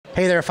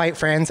Hey there, fight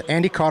friends.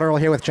 Andy Cotterill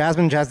here with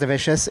Jasmine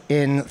Jasudavicius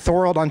in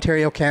Thorold,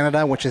 Ontario,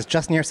 Canada, which is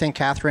just near St.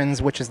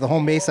 Catharines, which is the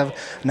home base of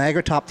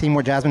Niagara Top Team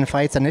where Jasmine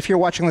fights. And if you're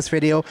watching this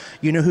video,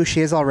 you know who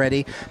she is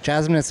already.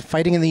 Jasmine is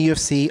fighting in the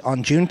UFC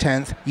on June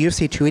 10th,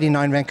 UFC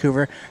 289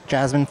 Vancouver.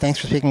 Jasmine, thanks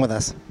for speaking with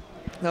us.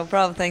 No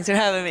problem. Thanks for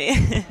having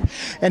me.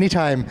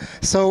 Anytime.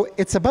 So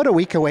it's about a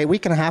week and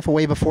a half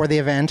away before the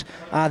event.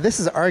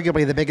 This is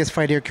arguably the biggest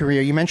fight of your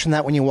career. You mentioned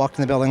that when you walked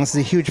in the building. This is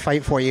a huge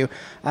fight for you.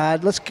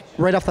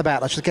 Right off the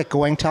bat, let's just get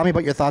going. Tell me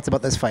about your thoughts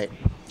about this fight.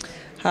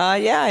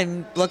 Yeah,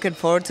 I'm looking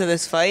forward to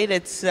this fight.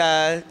 It's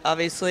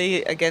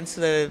obviously against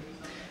the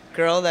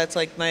girl that's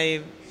like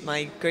my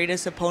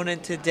greatest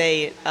opponent to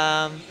date.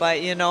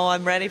 But you know,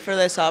 I'm ready for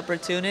this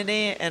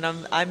opportunity, and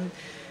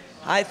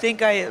I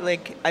think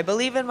I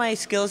believe in my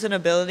skills and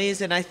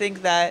abilities, and I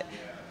think that,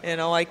 you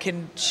know, I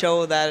can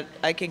show that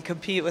I can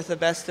compete with the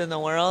best in the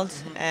world,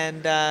 and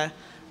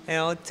you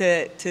know,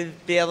 to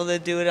be able to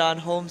do it on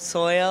home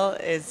soil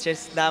is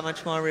just that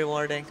much more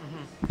rewarding.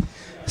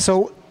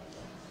 So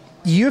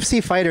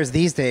UFC fighters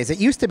these days, it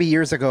used to be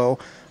years ago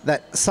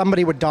that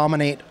somebody would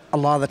dominate a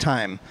lot of the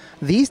time.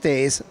 These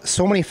days,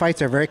 so many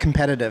fights are very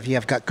competitive. You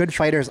have got good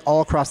fighters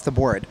all across the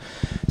board.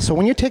 So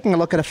when you're taking a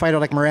look at a fighter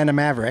like Miranda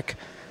Maverick,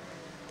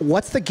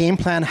 what's the game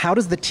plan? How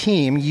does the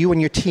team, you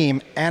and your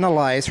team,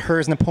 analyze her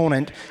as an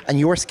opponent and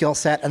your skill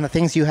set and the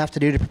things you have to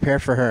do to prepare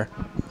for her?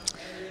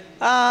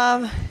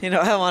 You know,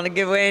 I don't want to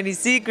give away any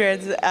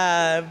secrets,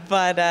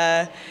 but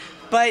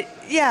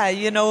yeah,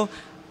 you know,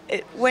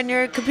 when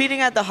you're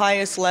competing at the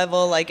highest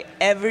level, like,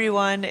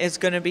 everyone is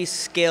going to be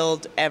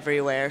skilled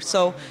everywhere.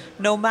 So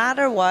no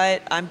matter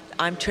what,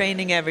 I'm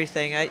training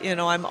everything. You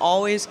know, I'm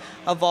always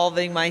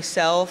evolving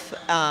myself.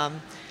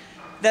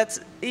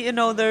 That's, you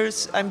know,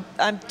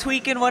 I'm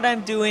tweaking what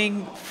I'm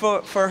doing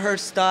for her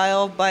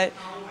style, but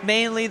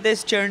mainly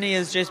this journey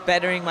is just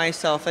bettering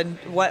myself and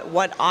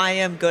what I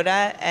am good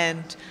at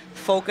and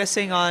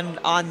focusing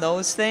on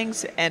those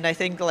things. And I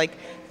think, like,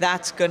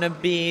 that's going to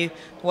be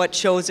what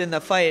shows in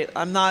the fight.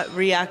 I'm not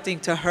reacting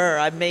to her.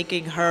 I'm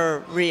making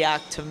her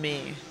react to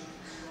me.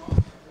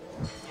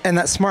 And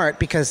that's smart,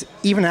 because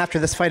even after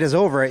this fight is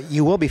over,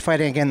 you will be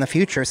fighting again in the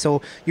future.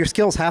 So your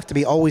skills have to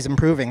be always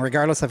improving,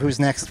 regardless of who's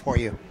next for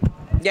you.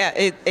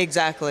 Yeah,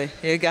 exactly.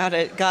 You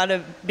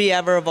gotta be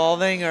ever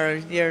evolving, or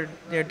you're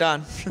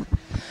done.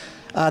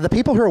 The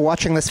people who are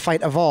watching this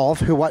fight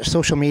evolve, who watch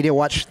social media,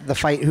 watch the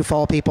fight, who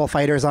follow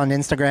fighters on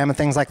Instagram and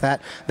things like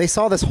that, they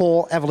saw this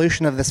whole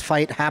evolution of this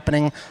fight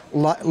happening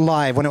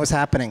live when it was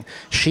happening.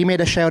 She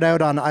made a shout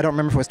out on, I don't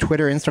remember if it was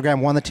Twitter or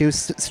Instagram, one of the two,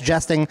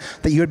 suggesting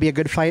that you would be a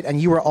good fight, and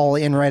you were all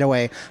in right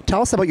away.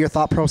 Tell us about your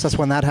thought process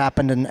when that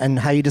happened and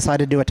how you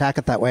decided to attack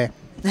it that way.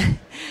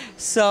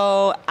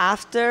 So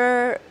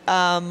after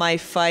my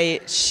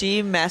fight,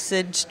 she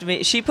messaged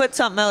me. She put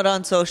something out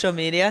on social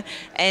media,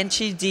 and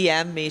she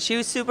DM'd me. She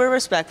was super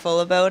respectful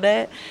about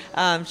it.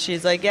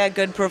 She's like, "Yeah,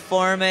 good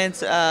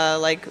performance.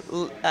 Like,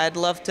 I'd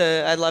love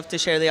to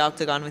share the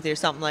octagon with you," or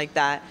something like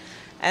that.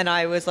 And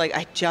I was like,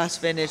 I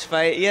just finished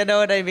fight. You know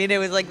what I mean? It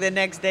was like the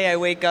next day I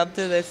wake up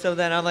to this. So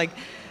then I'm like,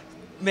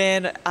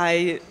 man,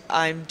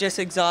 I'm just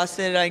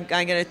exhausted. I'm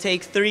going to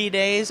take 3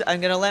 days.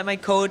 I'm going to let my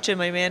coach and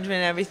my management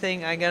and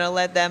everything, I'm going to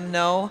let them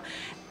know.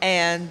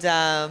 And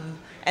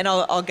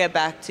I'll get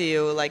back to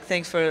you. Like,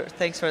 thanks for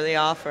the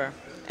offer.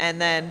 And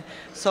then,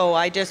 so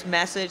I just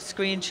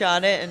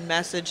screenshot it and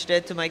messaged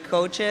it to my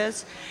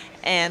coaches.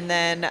 And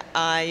then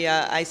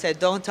I said,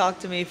 don't talk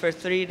to me for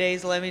 3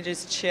 days. Let me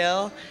just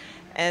chill.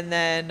 And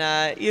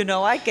then, you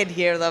know, I could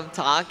hear them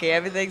talking,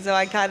 everything. So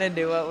I kind of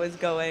knew what was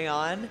going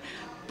on.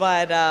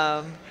 But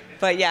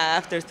yeah,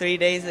 after 3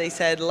 days, they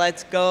said,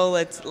 let's go,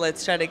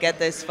 let's try to get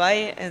this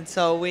fight. And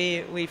so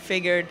we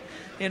figured,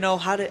 you know,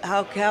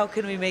 how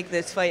can we make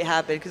this fight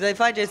happen? Because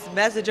if I just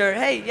message her,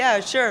 hey, yeah,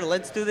 sure,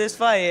 let's do this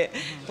fight,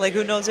 like,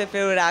 who knows if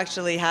it would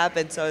actually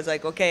happen. So it's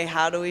like, okay,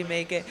 how do we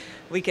make it?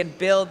 We can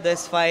build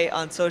this fight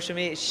on social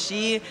media.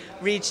 She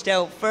reached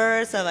out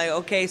first. I'm like,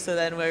 okay, so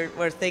then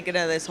we're thinking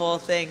of this whole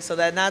thing. So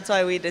then that's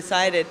why we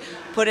decided,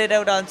 put it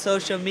out on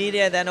social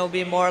media, then it'll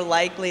be more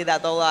likely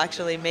that they'll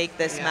actually make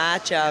this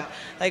matchup.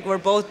 Like, we're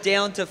both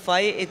down to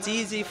fight. It's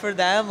easy for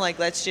them. Like,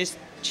 let's just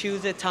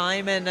choose a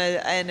time and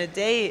a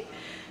date.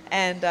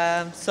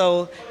 And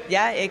so,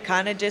 yeah, it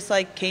kind of just,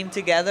 like, came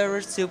together.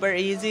 We're super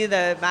easy.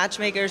 The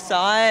matchmaker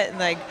saw it, and,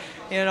 like,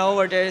 you know,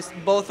 we're just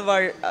both of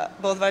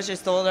us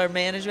just told our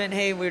management,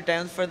 hey, we're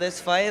down for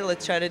this fight.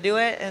 Let's try to do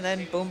it. And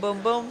then boom,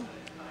 boom, boom.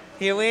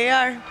 Here we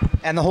are.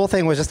 And the whole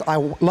thing was just, I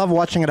love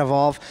watching it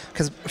evolve,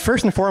 because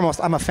first and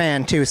foremost, I'm a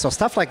fan too. So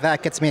stuff like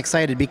that gets me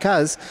excited,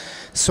 because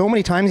so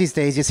many times these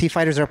days you see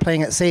fighters are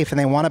playing it safe and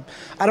they want to,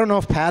 I don't know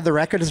if pad the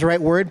record is the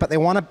right word, but they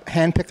want to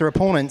handpick their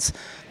opponents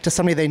to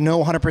somebody they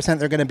know 100%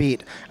 they're going to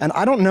beat. And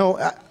I don't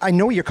know, I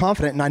know you're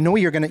confident, and I know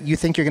you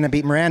think you're going to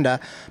beat Miranda,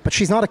 but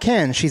she's not a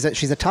Ken. She's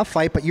a tough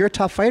fight, but you're a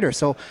tough fighter.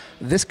 So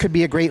this could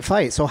be a great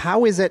fight. So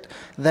how is it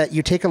that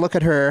you take a look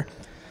at her,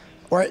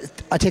 or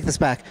I take this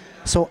back.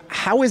 So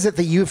how is it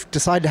that you've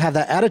decided to have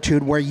that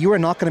attitude where you are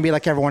not going to be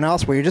like everyone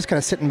else, where you're just kind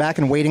of sitting back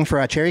and waiting for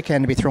a cherry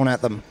can to be thrown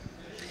at them?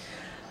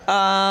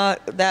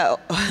 That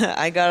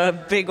I got a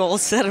big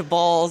old set of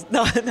balls.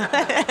 No, no.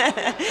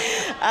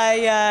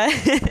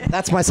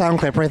 That's my sound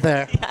clip right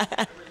there.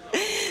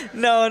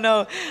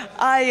 No.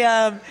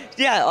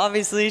 Yeah,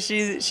 obviously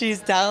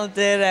she's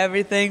talented,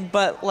 everything,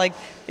 but like,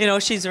 you know,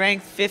 she's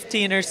ranked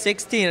 15 or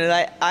 16,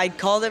 and I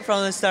called it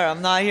from the start.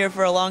 I'm not here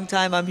for a long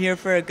time. I'm here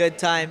for a good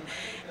time.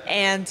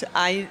 And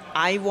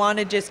I want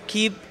to just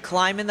keep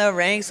climbing the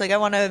ranks. Like, I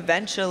want to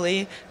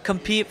eventually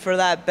compete for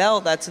that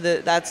belt. That's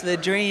the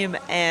dream.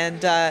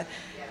 And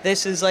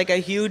this is like a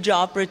huge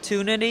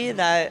opportunity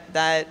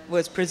that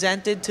was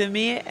presented to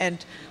me.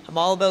 And I'm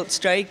all about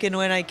striking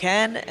when I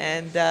can.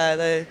 And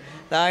the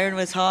iron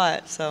was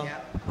hot. So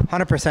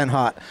 100%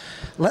 hot.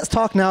 Let's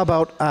talk now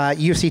about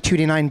UFC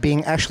 289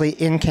 being actually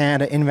in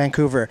Canada, in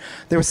Vancouver.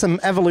 There was some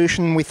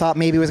evolution. We thought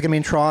maybe it was going to be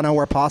in Toronto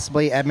or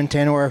possibly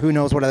Edmonton or who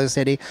knows what other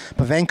city.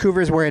 But Vancouver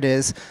is where it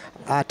is.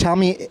 Tell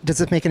me, does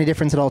this make any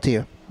difference at all to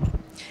you?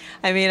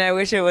 I mean, I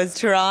wish it was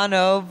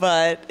Toronto,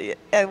 but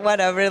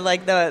whatever.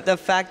 Like, the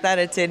fact that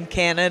it's in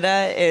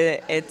Canada,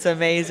 it's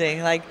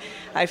amazing. Like,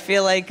 I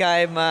feel like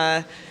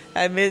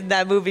I'm in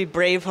that movie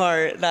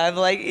Braveheart, and I'm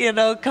like, you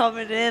know,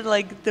 coming in,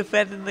 like,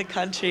 defending the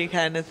country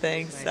kind of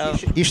thing. So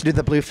you should do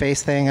the blue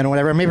face thing and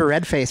whatever, maybe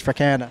red face for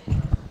Canada.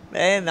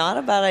 Hey, not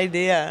a bad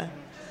idea.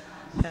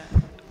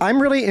 I'm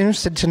really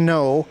interested to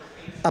know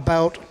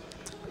about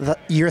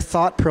your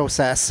thought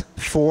process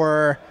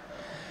for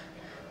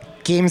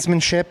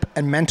gamesmanship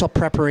and mental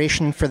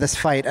preparation for this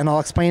fight, and I'll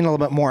explain a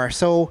little bit more.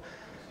 So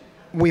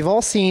we've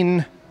all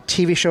seen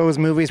TV shows,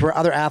 movies where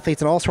other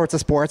athletes in all sorts of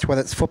sports, whether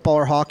it's football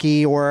or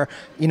hockey or,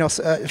 you know,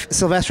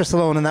 Sylvester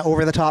Stallone in that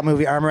over-the-top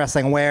movie Arm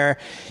Wrestling, where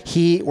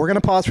we're going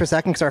to pause for a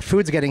second because our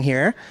food's getting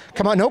here.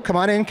 Come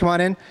on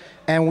in.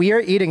 And we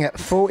are eating at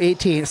Fa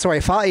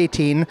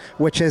 18,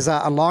 which is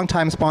a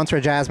longtime sponsor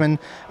of Jasmine.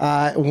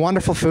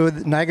 Wonderful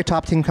food. Niagara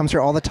Top Team comes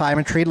here all the time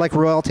and treated like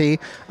royalty.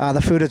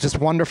 The food is just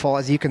wonderful,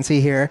 as you can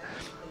see here.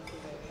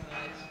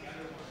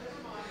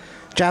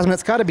 Jasmine,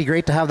 it's got to be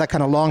great to have that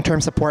kind of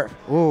long-term support.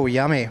 Ooh,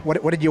 yummy.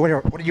 What did you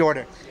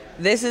order?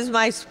 This is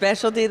my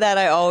specialty that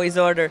I always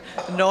order.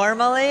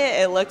 Normally,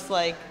 it looks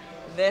like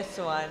this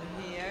one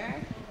here.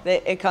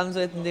 It comes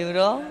with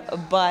noodle,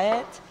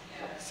 but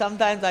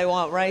sometimes I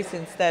want rice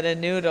instead of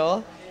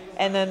noodle.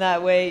 And then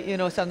that way, you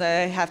know,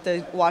 sometimes I have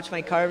to watch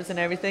my carbs and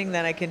everything.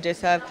 Then I can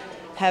just have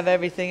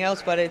everything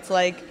else. But it's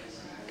like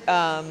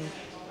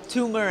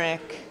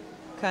turmeric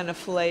kind of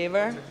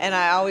flavor. And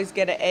I always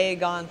get an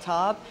egg on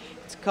top.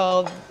 It's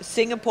called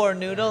Singapore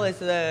noodle is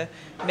the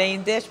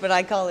main dish, but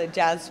I call it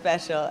Jazz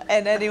Special.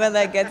 And anyone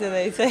that gets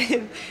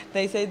it,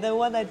 they say the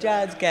one that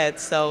Jazz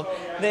gets. So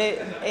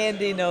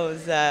Andy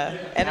knows, and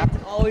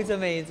it's always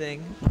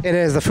amazing. It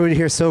is. The food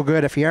here is so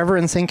good. If you're ever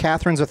in St.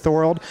 Catharines or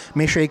Thorold,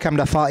 make sure you come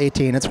to Fa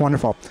 18. It's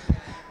wonderful.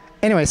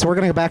 Anyway, so we're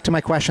going to go back to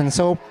my question.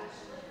 So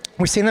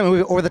we've seen that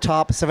movie Over the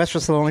Top. Sylvester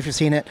Stallone, if you've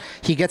seen it,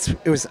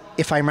 it was,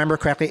 if I remember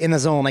correctly, in the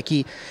zone. Like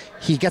he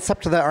gets up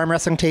to the arm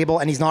wrestling table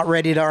and he's not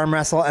ready to arm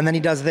wrestle, and then he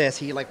does this.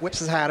 He like whips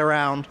his hat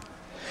around,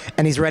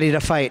 and he's ready to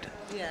fight.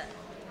 Yeah.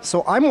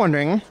 So I'm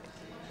wondering,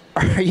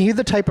 are you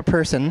the type of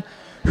person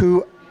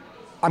who,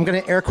 I'm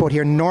going to air quote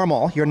here,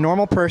 you're a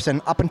normal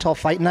person up until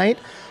fight night,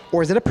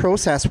 or is it a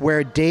process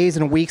where days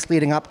and weeks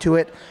leading up to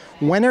it,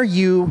 when are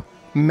you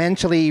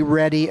mentally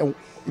ready?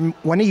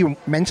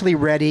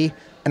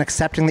 And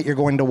accepting that you're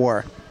going to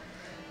war?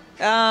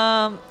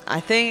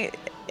 I think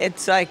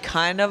it's like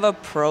kind of a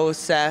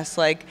process.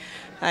 Like,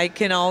 I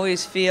can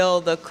always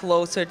feel the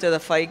closer to the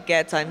fight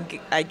gets,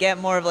 I get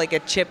more of like a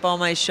chip on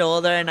my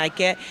shoulder, and I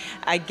get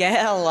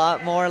a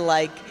lot more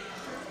like,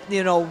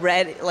 you know,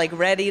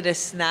 ready to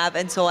snap.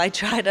 And so I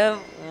try to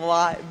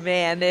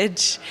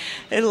manage,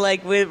 and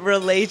like with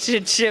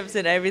relationships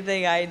and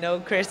everything. I know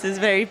Chris is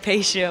very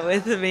patient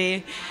with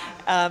me.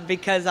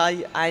 Because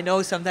I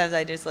know sometimes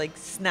I just like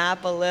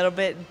snap a little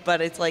bit,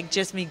 but it's like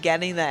just me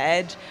getting the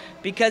edge,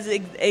 because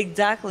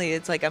exactly,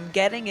 it's like I'm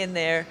getting in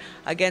there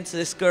against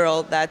this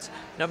girl that's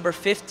number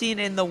 15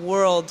 in the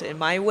world in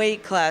my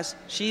weight class.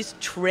 She's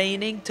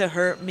training to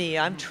hurt me.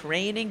 I'm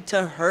training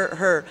to hurt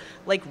her,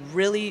 like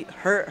really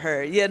hurt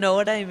her. You know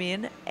what I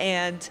mean?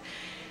 And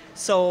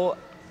so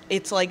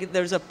it's like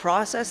there's a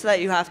process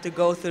that you have to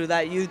go through,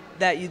 that you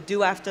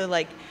do have to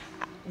like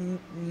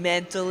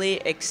mentally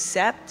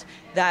accept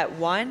that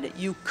one,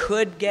 you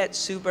could get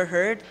super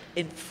hurt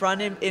in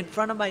front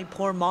of my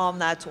poor mom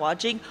that's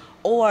watching,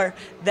 or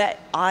that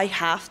I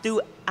have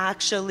to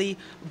actually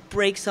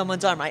break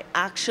someone's arm. I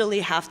actually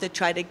have to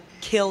try to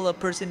kill a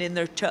person in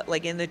their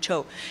in the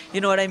choke.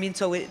 You know what I mean?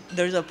 So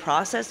there's a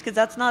process, because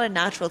that's not a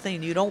natural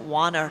thing. You don't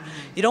want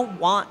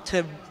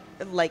to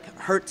like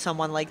hurt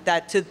someone like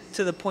that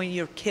to the point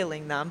you're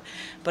killing them.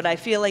 But I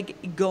feel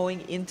like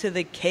going into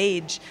the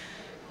cage,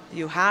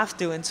 you have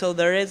to, and so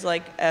there is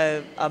like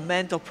a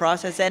mental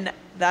process, and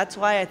that's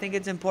why I think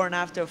it's important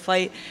after a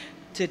fight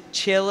to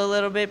chill a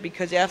little bit,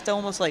 because you have to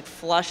almost like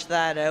flush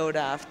that out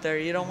after.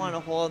 You don't want to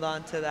hold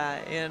on to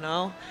that, you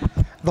know?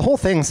 The whole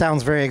thing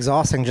sounds very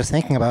exhausting just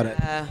thinking about it.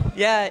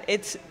 Yeah,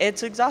 it's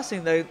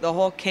exhausting. The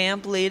whole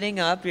camp leading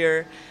up,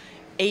 you're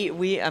 8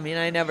 weeks. I mean,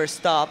 I never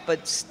stop,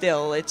 but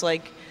still, it's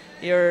like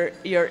your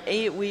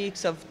 8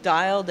 weeks of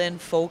dialed in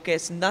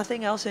focus.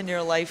 Nothing else in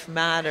your life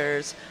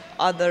matters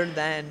other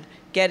than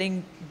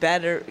getting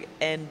better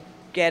and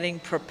getting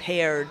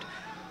prepared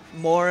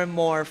more and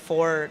more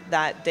for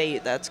that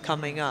date that's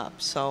coming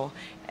up. So,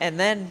 and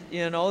then,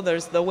 you know,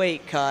 there's the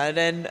weight cut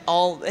and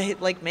all,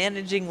 like,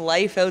 managing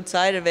life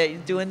outside of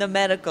it, doing the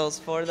medicals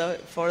for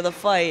the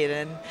fight,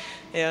 and,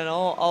 you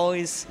know,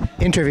 always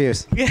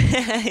Interviews.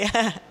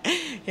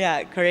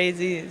 yeah,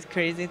 crazy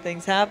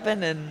things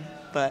happen,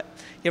 but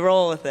you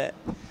roll with it.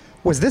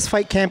 Was this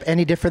fight camp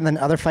any different than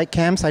other fight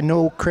camps? I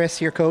know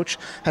Chris, your coach,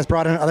 has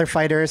brought in other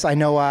fighters. I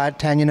know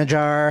Tanya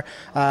Najjar,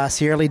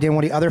 Sierra Lee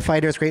Dinwiddie, other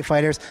fighters, great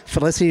fighters.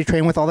 Felicity you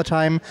train with all the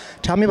time.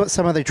 Tell me about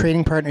some of the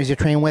training partners you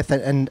train with,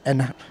 and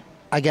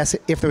I guess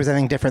if there was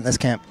anything different this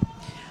camp.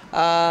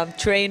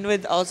 Trained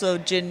with also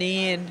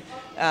Janine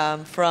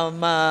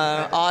from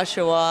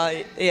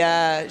Oshawa.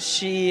 Yeah,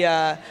 she.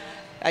 I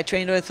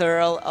trained with her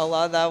a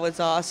lot. That was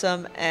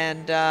awesome.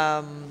 And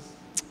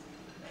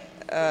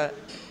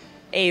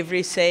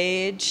Avery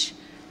Sage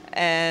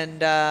and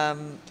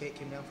Kate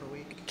came down for a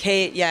week.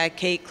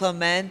 Kate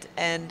Clement,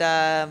 and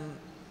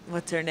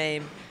what's her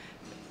name?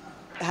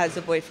 Has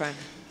a boyfriend.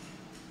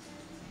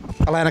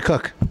 Alana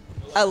Cook.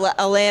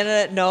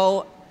 Alana,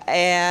 no,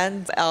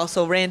 and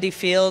also Randy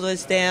Field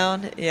was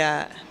down.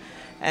 Yeah,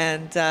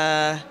 and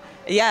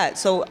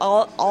so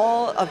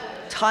all a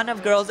ton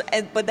of girls,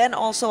 but then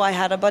also I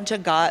had a bunch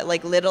of guys,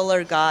 like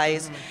littler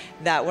guys,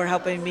 that were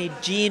helping me.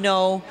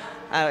 Gino.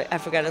 I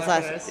forgot his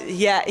last.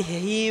 Yeah,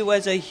 he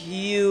was a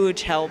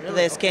huge help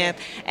this camp.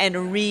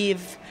 And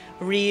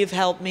Reeve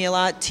helped me a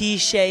lot.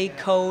 Tisha,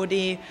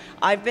 Cody.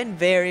 I've been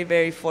very,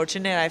 very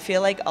fortunate. I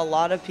feel like a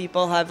lot of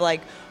people have,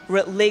 like,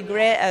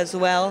 Ligrit as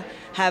well,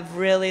 have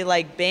really,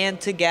 like,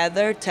 band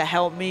together to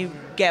help me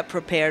get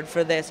prepared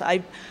for this.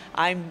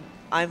 I'm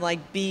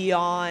like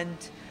beyond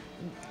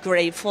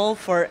grateful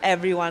for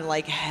everyone,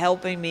 like,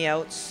 helping me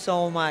out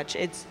so much.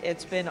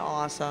 It's been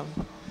awesome.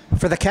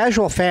 For the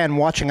casual fan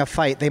watching a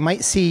fight, they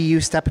might see you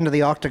step into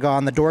the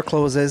octagon, the door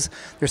closes,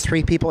 there's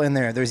 3 people in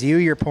there. There's you,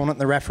 your opponent, and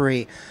the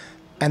referee.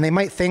 And they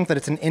might think that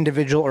it's an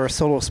individual or a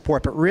solo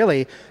sport, but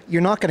really,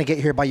 you're not going to get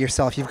here by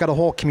yourself. You've got a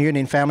whole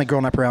community and family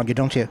growing up around you,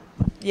 don't you?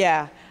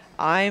 Yeah,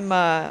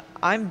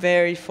 I'm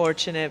very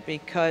fortunate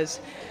because,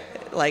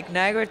 like,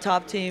 Niagara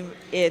Top Team,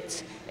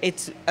 it's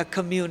a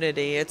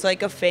community. It's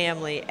like a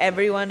family.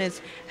 Everyone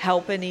is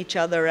helping each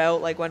other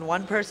out. Like, when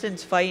one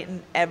person's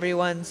fighting,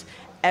 everyone's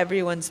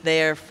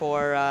there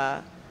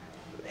for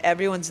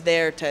everyone's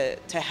there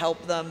to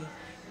help them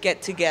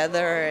get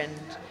together,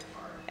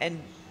 and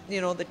you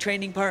know, the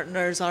training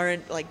partners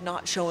aren't, like,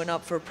 not showing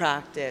up for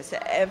practice.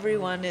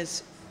 Everyone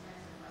is.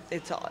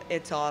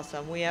 It's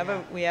awesome. We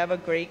have a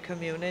great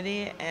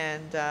community,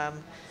 and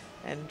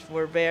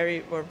we're very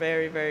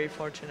very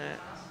fortunate.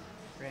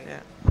 Great. Yeah.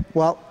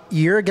 Well,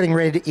 you're getting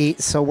ready to eat,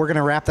 so we're going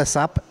to wrap this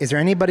up. Is there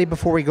anybody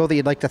before we go that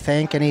you'd like to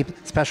thank? Any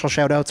special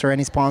shout outs or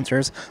any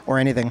sponsors or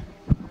anything?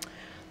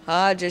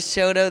 Just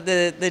showed out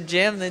the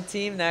gym, the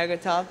team, Niagara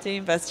Top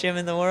Team, best gym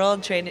in the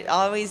world. Training,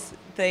 always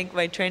thank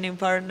my training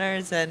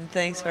partners, and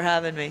thanks for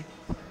having me.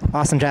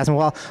 Awesome, Jasmine.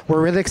 Well,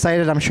 we're really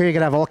excited. I'm sure you're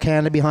going to have all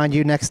Canada behind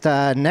you next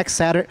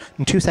Saturday,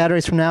 2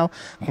 Saturdays from now.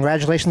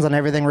 Congratulations on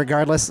everything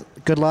regardless.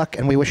 Good luck,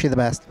 and we wish you the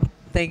best.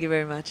 Thank you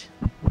very much.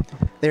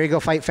 There you go,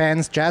 fight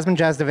fans. Jasmine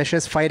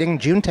Jasudavicius fighting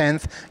June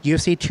 10th,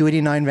 UFC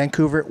 289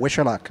 Vancouver. Wish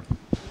her luck.